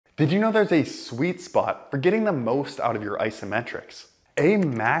Did you know there's a sweet spot for getting the most out of your isometrics? A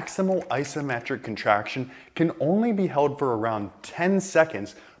maximal isometric contraction can only be held for around 10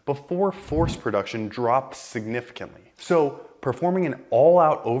 seconds before force production drops significantly. So performing an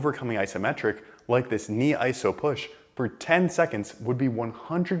all-out overcoming isometric like this knee iso push for 10 seconds would be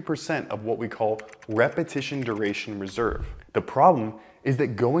 100% of what we call repetition duration reserve. The problem is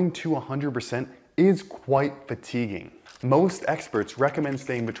that going to 100% is quite fatiguing. Most experts recommend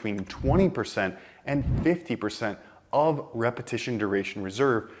staying between 20% and 50% of repetition duration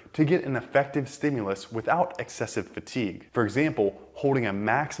reserve to get an effective stimulus without excessive fatigue. For example, holding a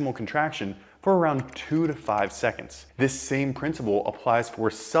maximal contraction for around 2 to 5 seconds. This same principle applies for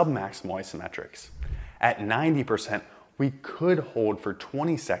submaximal isometrics. At 90%, we could hold for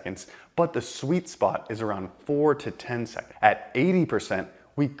 20 seconds, but the sweet spot is around 4 to 10 seconds. At 80%,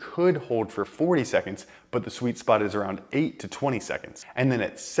 we could hold for 40 seconds, but the sweet spot is around 8 to 20 seconds. And then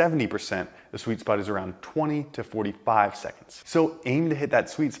at 70%, the sweet spot is around 20 to 45 seconds. So aim to hit that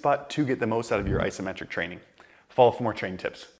sweet spot to get the most out of your isometric training. Follow for more training tips.